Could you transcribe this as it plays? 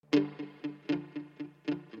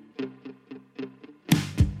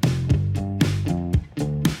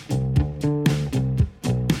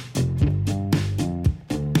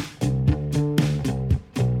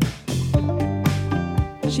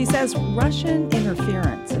She says Russian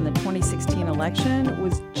interference in the 2016 election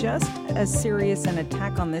was just as serious an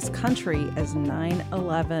attack on this country as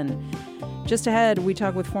 9/11. Just ahead, we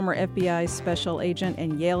talk with former FBI special agent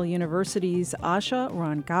and Yale University's Asha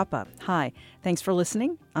Rangappa. Hi, thanks for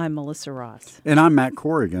listening. I'm Melissa Ross. And I'm Matt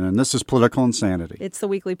Corrigan, and this is Political Insanity. It's the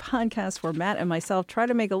weekly podcast where Matt and myself try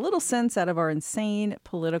to make a little sense out of our insane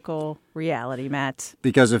political reality, Matt.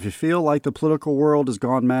 Because if you feel like the political world has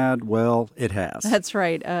gone mad, well, it has. That's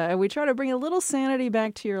right. We try to bring a little sanity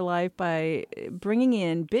back to your life by bringing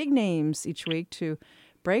in big names each week to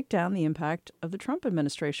break down the impact of the Trump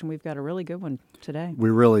administration. We've got a really good one today.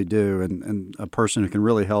 We really do, and a person who can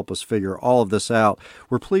really help us figure all of this out.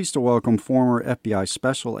 We're pleased to welcome former FBI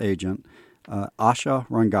special agent Asha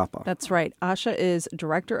Rangappa. That's right. Asha is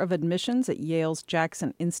Director of Admissions at Yale's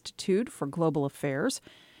Jackson Institute for Global Affairs,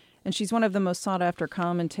 and she's one of the most sought-after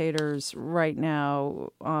commentators right now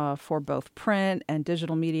for both print and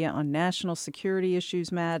digital media on national security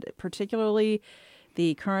issues, Matt, particularly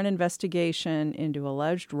the current investigation into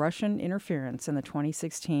alleged Russian interference in the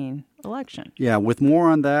 2016 election. Yeah, with more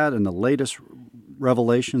on that and the latest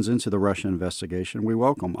revelations into the Russian investigation, we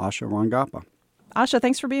welcome Asha Rangappa. Asha,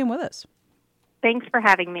 thanks for being with us. Thanks for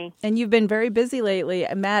having me. And you've been very busy lately.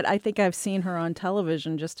 Matt, I think I've seen her on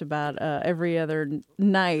television just about every other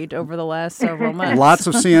night over the last several months. Lots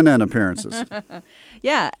of CNN appearances.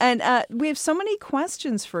 Yeah, and we have so many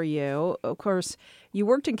questions for you. Of course, you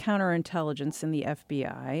worked in counterintelligence in the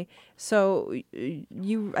FBI, so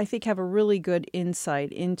you, I think, have a really good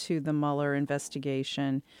insight into the Mueller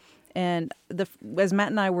investigation. And as Matt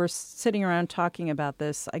and I were sitting around talking about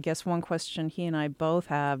this, I guess one question he and I both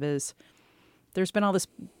have is, there's been all this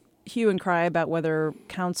hue and cry about whether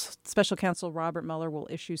Special Counsel Robert Mueller will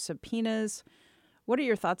issue subpoenas. What are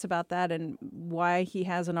your thoughts about that, and why he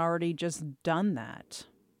hasn't already just done that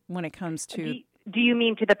when it comes to... Do you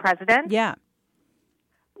mean to the president? Yeah.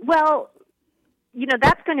 Well,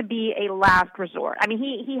 that's going to be a last resort. I mean,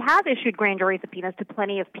 he has issued grand jury subpoenas to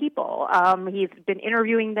plenty of people. He's been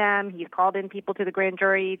interviewing them. He's called in people to the grand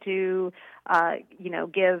jury to,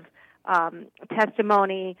 give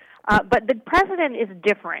testimony. But the president is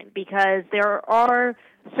different because there are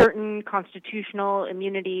certain constitutional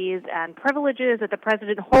immunities and privileges that the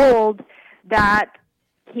president holds that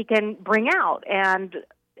he can bring out and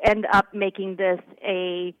end up making this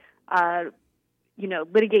a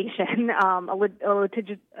litigation, a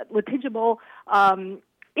litigible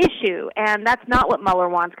issue. And that's not what Mueller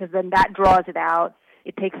wants, because then that draws it out.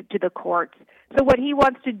 It takes it to the courts. So what he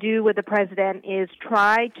wants to do with the president is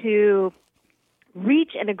try to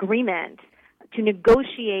reach an agreement to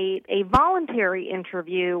negotiate a voluntary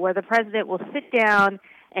interview where the president will sit down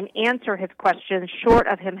and answer his questions short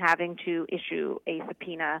of him having to issue a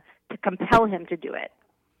subpoena to compel him to do it.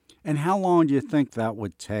 And how long do you think that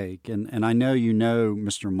would take? And I know you know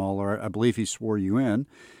Mr. Mueller. I believe he swore you in.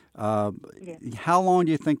 Yes. How long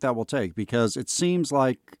do you think that will take? Because it seems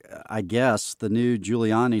like, I guess, the new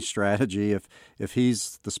Giuliani strategy, if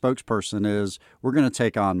he's the spokesperson, is we're going to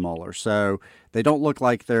take on Mueller. So they don't look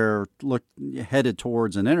like they're headed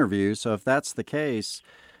towards an interview. So if that's the case,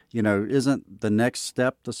 isn't the next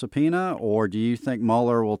step the subpoena? Or do you think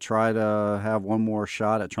Mueller will try to have one more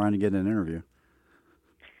shot at trying to get an interview?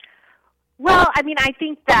 Well, I mean, I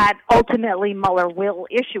think that ultimately Mueller will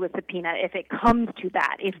issue a subpoena if it comes to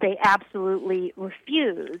that, if they absolutely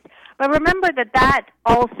refuse. But remember that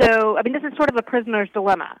also, I mean, this is sort of a prisoner's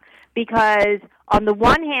dilemma, because on the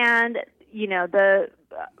one hand, the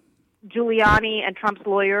Giuliani and Trump's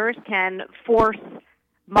lawyers can force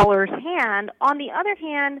Mueller's hand. On the other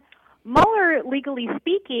hand, Mueller, legally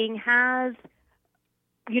speaking, has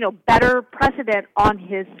better precedent on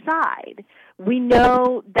his side. We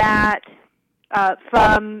know that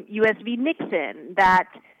from U.S. v. Nixon, that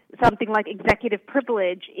something like executive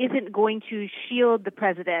privilege isn't going to shield the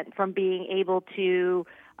president from being able to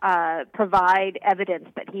provide evidence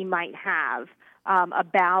that he might have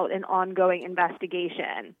about an ongoing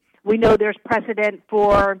investigation. We know there's precedent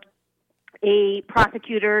for a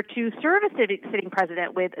prosecutor to serve a sitting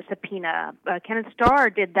president with a subpoena. Kenneth Starr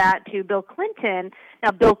did that to Bill Clinton.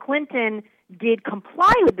 Now, Bill Clinton did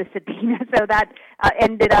comply with the subpoena, so that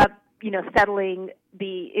ended up settling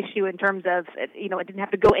the issue in terms of, it didn't have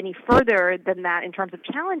to go any further than that in terms of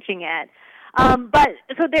challenging it. But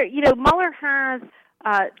so there, Mueller has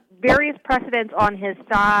various precedents on his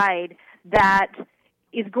side that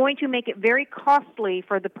is going to make it very costly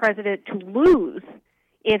for the president to lose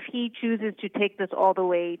if he chooses to take this all the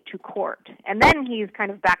way to court. And then he's kind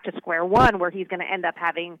of back to square one, where he's going to end up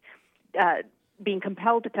having being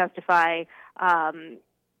compelled to testify,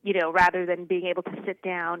 rather than being able to sit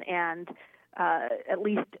down and at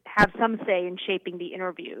least have some say in shaping the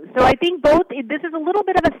interview. So I think this is a little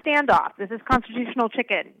bit of a standoff. This is constitutional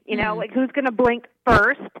chicken, like who's going to blink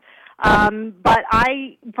first. But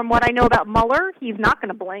from what I know about Mueller, he's not going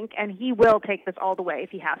to blink, and he will take this all the way if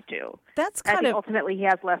he has to. Ultimately he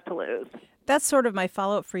has less to lose. That's sort of my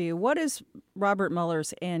follow-up for you. What is Robert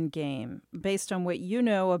Mueller's end game, based on what you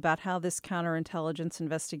know about how this counterintelligence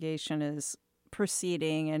investigation is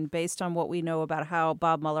proceeding and based on what we know about how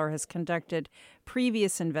Bob Mueller has conducted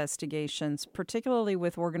previous investigations, particularly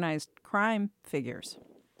with organized crime figures?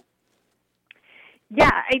 Yeah,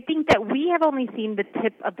 I think that we have only seen the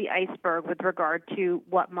tip of the iceberg with regard to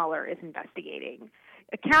what Mueller is investigating.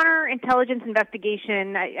 A counterintelligence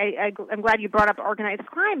investigation, I'm glad you brought up organized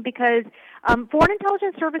crime because foreign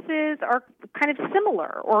intelligence services are kind of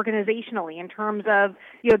similar organizationally in terms of,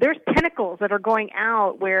 there's tentacles that are going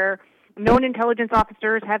out where known intelligence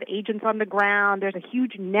officers have agents on the ground. There's a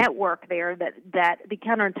huge network there that the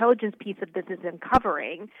counterintelligence piece of this is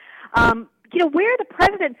uncovering. Where the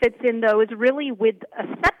president fits in, though, is really with a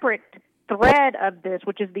separate thread of this,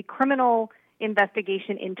 which is the criminal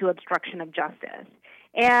investigation into obstruction of justice.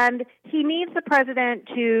 And he needs the president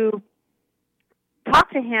to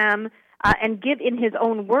talk to him and give, in his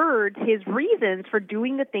own words, his reasons for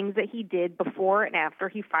doing the things that he did before and after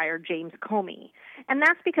he fired James Comey. And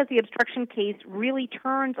that's because the obstruction case really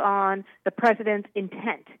turns on the president's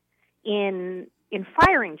intent in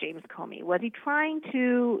firing James Comey. Was he trying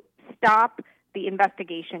to stop the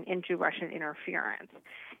investigation into Russian interference?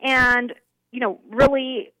 And,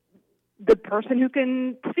 really the person who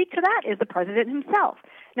can speak to that is the president himself.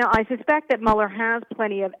 Now, I suspect that Mueller has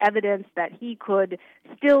plenty of evidence that he could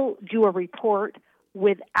still do a report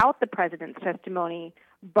without the president's testimony,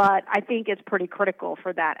 but I think it's pretty critical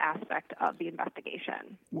for that aspect of the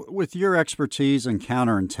investigation. With your expertise in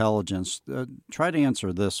counterintelligence, try to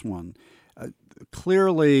answer this one.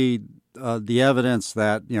 Clearly, the evidence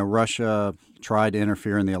that Russia tried to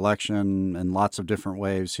interfere in the election in lots of different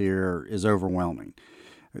ways here is overwhelming.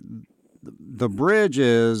 The bridge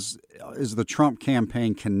is the Trump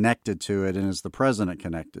campaign connected to it, and is the president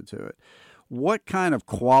connected to it? What kind of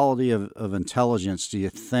quality of intelligence do you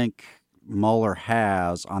think Mueller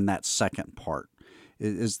has on that second part?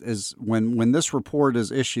 Is when this report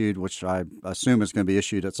is issued, which I assume is going to be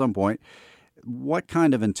issued at some point, what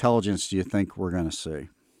kind of intelligence do you think we're going to see?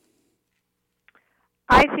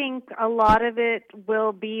 I think a lot of it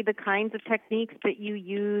will be the kinds of techniques that you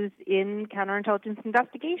use in counterintelligence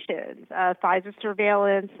investigations, FISA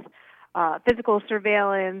surveillance, physical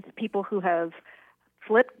surveillance, people who have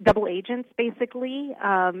flipped double agents, basically,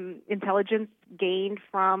 intelligence gained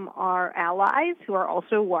from our allies who are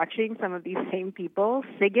also watching some of these same people,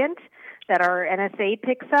 SIGINT, that our NSA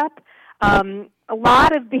picks up. A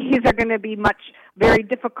lot of these are going to be very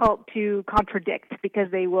difficult to contradict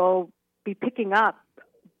because they will be picking up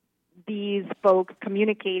these folks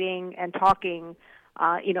communicating and talking,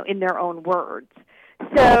 in their own words.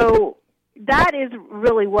 So that is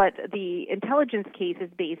really what the intelligence case is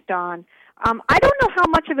based on. I don't know how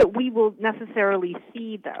much of it we will necessarily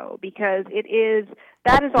see, though, because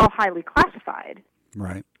that is all highly classified.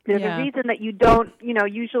 Right. There's a reason that you don't,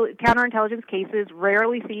 usually counterintelligence cases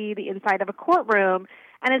rarely see the inside of a courtroom,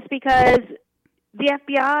 and it's because the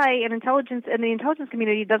FBI and the intelligence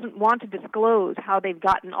community doesn't want to disclose how they've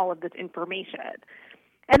gotten all of this information.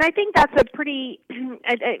 And I think that's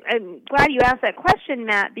I'm glad you asked that question,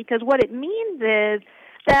 Matt, because what it means is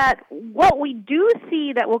that what we do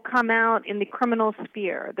see that will come out in the criminal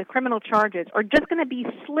sphere, the criminal charges, are just going to be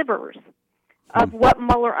slivers of what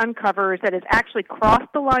Mueller uncovers that has actually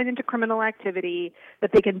crossed the line into criminal activity,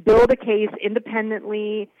 that they can build a case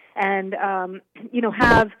independently and,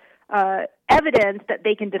 have evidence that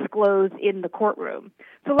they can disclose in the courtroom.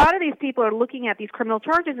 So a lot of these people are looking at these criminal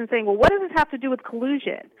charges and saying, well, what does this have to do with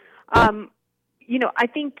collusion? I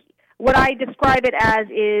think what I describe it as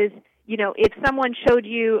is, if someone showed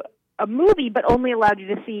you a movie but only allowed you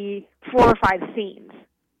to see 4 or 5 scenes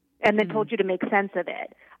and then told you to make sense of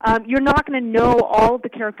it, you're not going to know all of the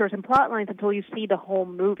characters and plot lines until you see the whole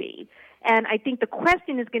movie. And I think the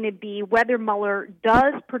question is going to be whether Mueller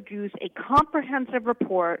does produce a comprehensive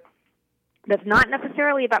report that's not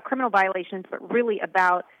necessarily about criminal violations, but really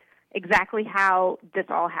about exactly how this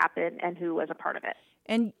all happened and who was a part of it.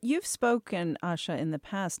 And you've spoken, Asha, in the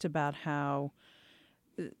past about how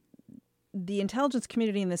the intelligence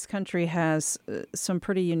community in this country has some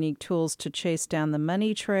pretty unique tools to chase down the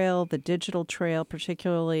money trail, the digital trail,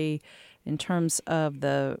 particularly in terms of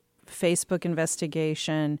the Facebook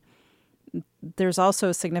investigation. There's also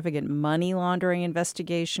a significant money laundering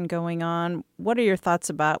investigation going on. What are your thoughts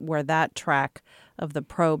about where that track of the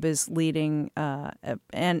probe is leading,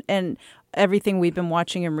 and everything we've been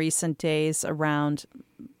watching in recent days around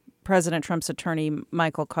President Trump's attorney,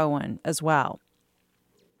 Michael Cohen, as well.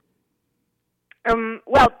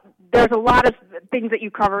 Well, there's a lot of things that you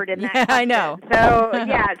covered in that. Yeah, I know.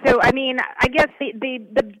 So I mean, I guess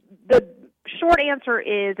the short answer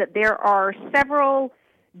is that there are several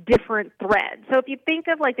different threads. So if you think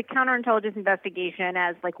of like the counterintelligence investigation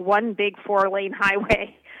as like one big 4-lane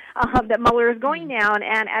highway that Mueller is going down,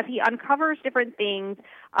 and as he uncovers different things,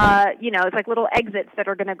 it's like little exits that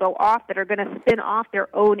are going to go off, that are going to spin off their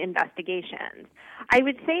own investigations. I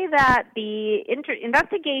would say that the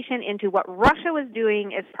investigation into what Russia was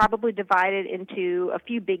doing is probably divided into a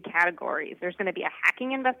few big categories. There's going to be a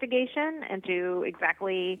hacking investigation into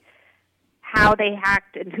exactly how they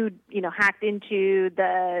hacked and who hacked into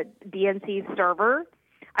the DNC's server.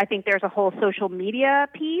 I think there's a whole social media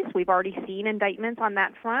piece. We've already seen indictments on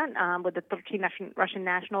that front with the 13 Russian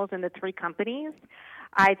nationals and the 3 companies.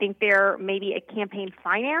 I think there may be a campaign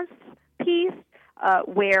finance piece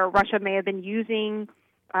where Russia may have been using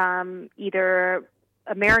either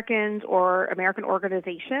Americans or American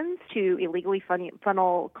organizations to illegally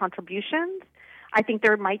funnel contributions. I think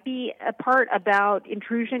there might be a part about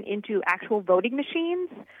intrusion into actual voting machines,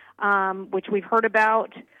 which we've heard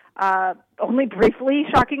about only briefly,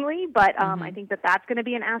 shockingly, but I think that that's going to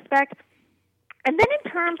be an aspect. And then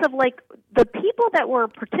in terms of like the people that were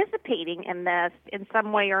participating in this in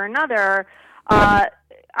some way or another,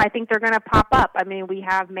 I think they're going to pop up. I mean, we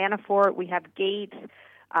have Manafort, we have Gates,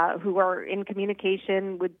 who are in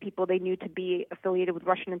communication with people they knew to be affiliated with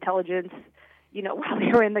Russian intelligence, while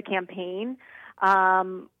they were in the campaign.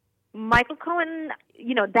 Michael Cohen,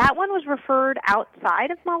 that one was referred outside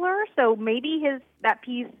of Mueller, so maybe that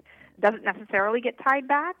piece doesn't necessarily get tied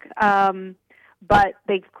back. But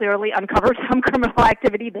they've clearly uncovered some criminal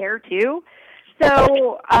activity there too.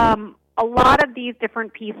 So a lot of these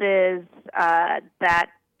different pieces that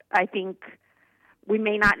I think we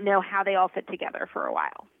may not know how they all fit together for a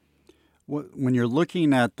while. When you're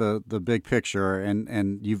looking at the big picture,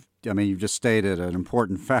 and you've just stated an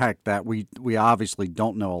important fact that we obviously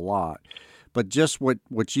don't know a lot, but just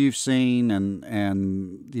what you've seen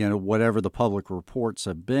and whatever the public reports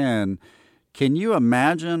have been, can you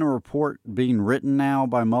imagine a report being written now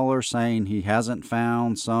by Mueller saying he hasn't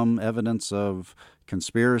found some evidence of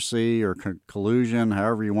conspiracy or collusion,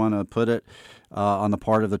 however you want to put it, on the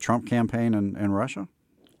part of the Trump campaign in Russia?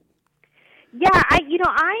 Yeah,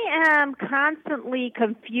 I am constantly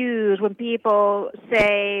confused when people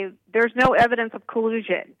say there's no evidence of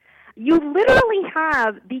collusion. You literally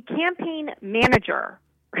have the campaign manager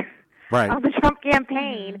of the Trump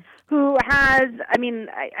campaign who has,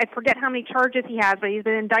 I forget how many charges he has, but he's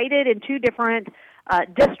been indicted in 2 different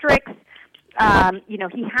districts.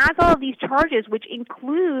 He has all of these charges, which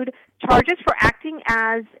include charges for acting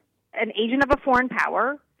as an agent of a foreign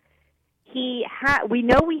power. He had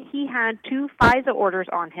 2 FISA orders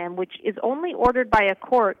on him, which is only ordered by a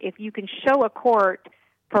court if you can show a court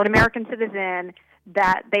for an American citizen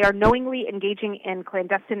that they are knowingly engaging in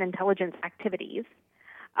clandestine intelligence activities.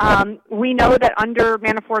 We know that under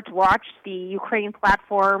Manafort's watch, the Ukraine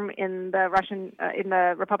platform in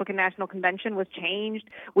the Republican National Convention was changed.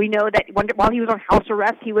 We know that while he was on house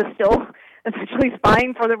arrest, he was still essentially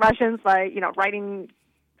spying for the Russians by writing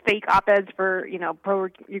fake op-eds for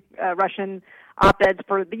pro-Russian op-eds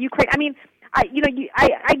for the Ukraine. I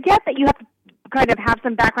get that you have to kind of have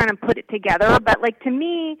some background and put it together, but to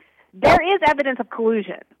me, there is evidence of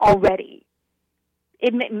collusion already.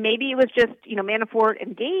 Maybe it was just Manafort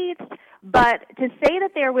and Gates, but to say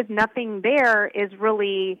that there was nothing there is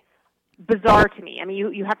really bizarre to me.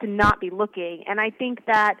 You have to not be looking, and I think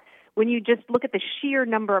that when you just look at the sheer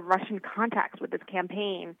number of Russian contacts with this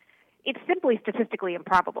campaign, it's simply statistically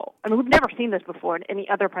improbable. We've never seen this before in any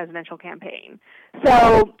other presidential campaign.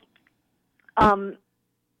 So,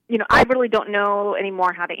 I really don't know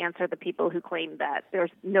anymore how to answer the people who claim that there's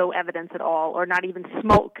no evidence at all or not even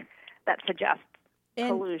smoke that suggests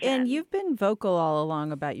collusion. And you've been vocal all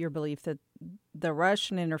along about your belief that the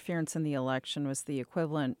Russian interference in the election was the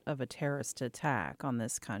equivalent of a terrorist attack on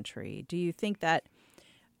this country. Do you think that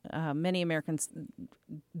many Americans,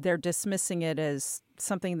 they're dismissing it as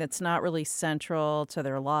something that's not really central to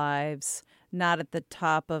their lives, not at the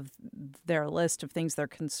top of their list of things they're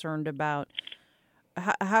concerned about?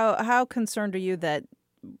 How concerned are you that,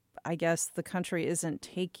 I guess, the country isn't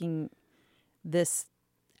taking this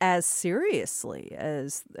as seriously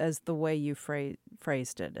as the way you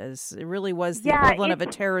phrased it, as it really was the equivalent of a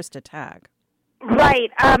terrorist attack? Right.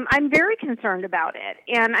 I'm very concerned about it.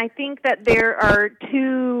 And I think that there are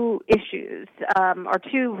two issues, or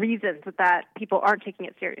two reasons that people aren't taking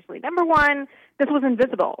it seriously. Number one, this was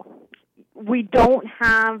invisible. We don't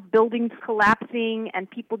have buildings collapsing and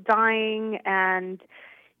people dying and,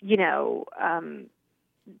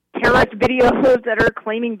 terrorist videos that are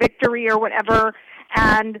claiming victory or whatever.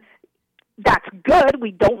 And that's good.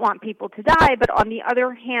 We don't want people to die. But on the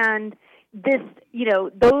other hand,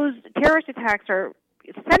 those terrorist attacks are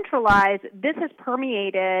centralized. This has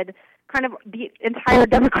permeated kind of the entire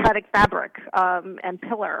democratic fabric and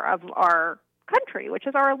pillar of our country, which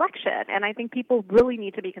is our election. And I think people really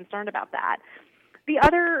need to be concerned about that. The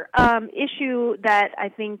other issue that I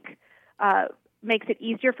think makes it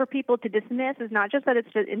easier for people to dismiss is not just that it's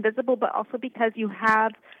invisible, but also because you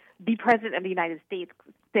have the President of the United States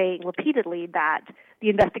saying repeatedly that the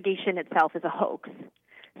investigation itself is a hoax.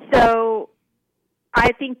 So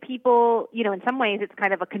I think people, in some ways it's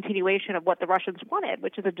kind of a continuation of what the Russians wanted,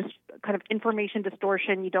 which is a kind of information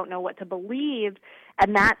distortion. You don't know what to believe,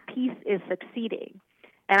 and that piece is succeeding.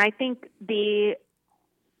 And I think the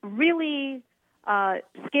really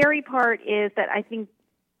scary part is that I think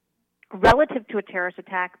relative to a terrorist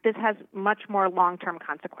attack, this has much more long-term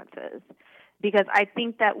consequences. Because I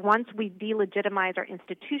think that once we delegitimize our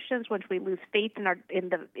institutions, once we lose faith in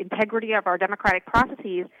the integrity of our democratic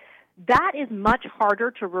processes, that is much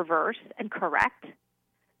harder to reverse and correct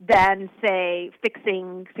than, say,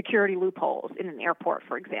 fixing security loopholes in an airport,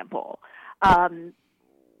 for example. We're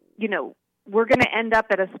going to end up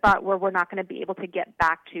at a spot where we're not going to be able to get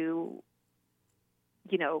back to,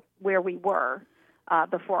 where we were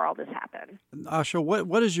before all this happened. Asha,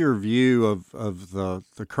 what is your view of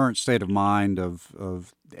the current state of mind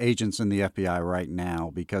of agents in the FBI right now?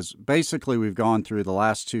 Because basically we've gone through the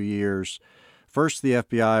last 2 years. First, the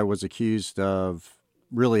FBI was accused of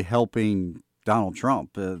really helping Donald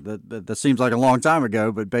Trump. That seems like a long time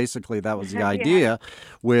ago, but basically that was the idea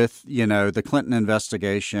with, the Clinton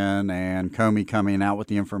investigation and Comey coming out with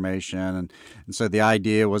the information. And so the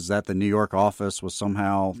idea was that the New York office was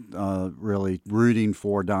somehow really rooting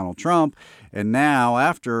for Donald Trump. And now,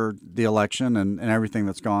 after the election and everything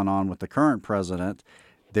that's gone on with the current president,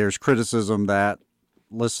 there's criticism that,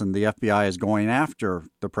 listen, the FBI is going after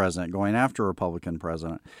the president, going after a Republican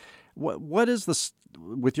president. What is this,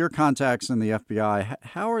 with your contacts in the FBI,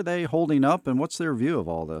 how are they holding up, and what's their view of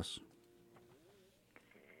all this?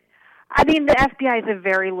 I mean, the FBI is a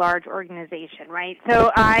very large organization, right? So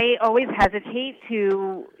I always hesitate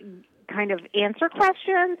to kind of answer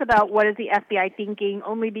questions about what is the FBI thinking,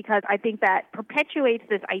 only because I think that perpetuates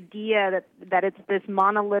this idea that it's this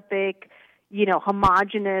monolithic,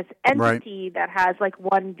 homogenous entity that has like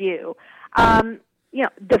one view.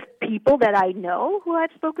 The people that I know who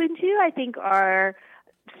I've spoken to, I think are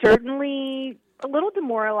certainly a little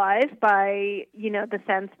demoralized by, the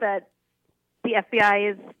sense that the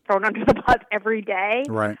FBI is thrown under the bus every day.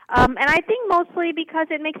 Right. And I think mostly because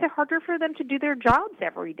it makes it harder for them to do their jobs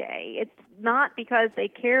every day. It's not because they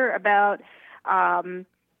care about,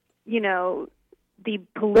 the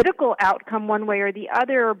political outcome one way or the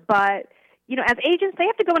other, but as agents, they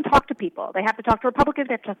have to go and talk to people. They have to talk to Republicans,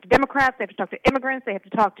 they have to talk to Democrats, they have to talk to immigrants, they have to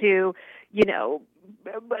talk to,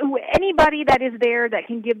 anybody that is there that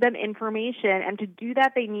can give them information. And to do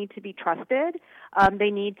that, they need to be trusted.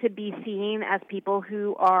 They need to be seen as people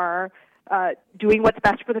who are doing what's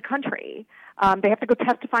best for the country. They have to go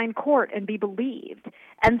testify in court and be believed.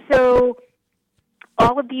 And so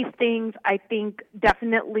all of these things, I think,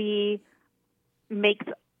 definitely makes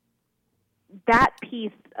that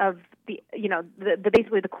piece of the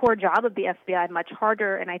basically the core job of the FBI much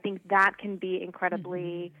harder, and I think that can be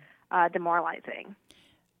incredibly demoralizing.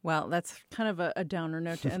 Well, that's kind of a downer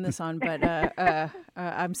note to end this on, but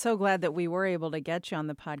I'm so glad that we were able to get you on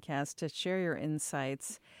the podcast to share your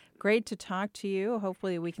insights. Great to talk to you.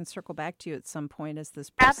 Hopefully we can circle back to you at some point as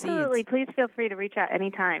this proceeds. Absolutely. Please feel free to reach out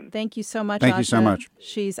anytime. Thank you so much, Thank Asha. you so much.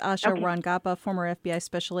 She's Asha Rangappa, former FBI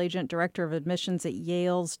Special Agent, Director of Admissions at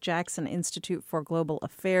Yale's Jackson Institute for Global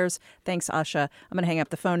Affairs. Thanks, Asha. I'm going to hang up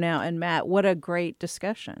the phone now. And Matt, what a great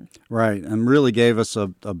discussion. Right, and really gave us a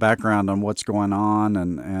background on what's going on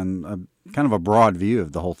and a, kind of a broad view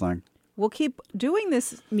of the whole thing. We'll keep doing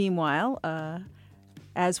this meanwhile.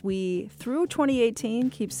 As we, through 2018,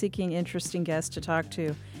 keep seeking interesting guests to talk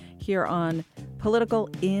to here on Political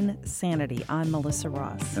Insanity. I'm Melissa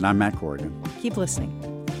Ross. And I'm Matt Corrigan. Keep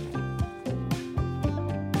listening.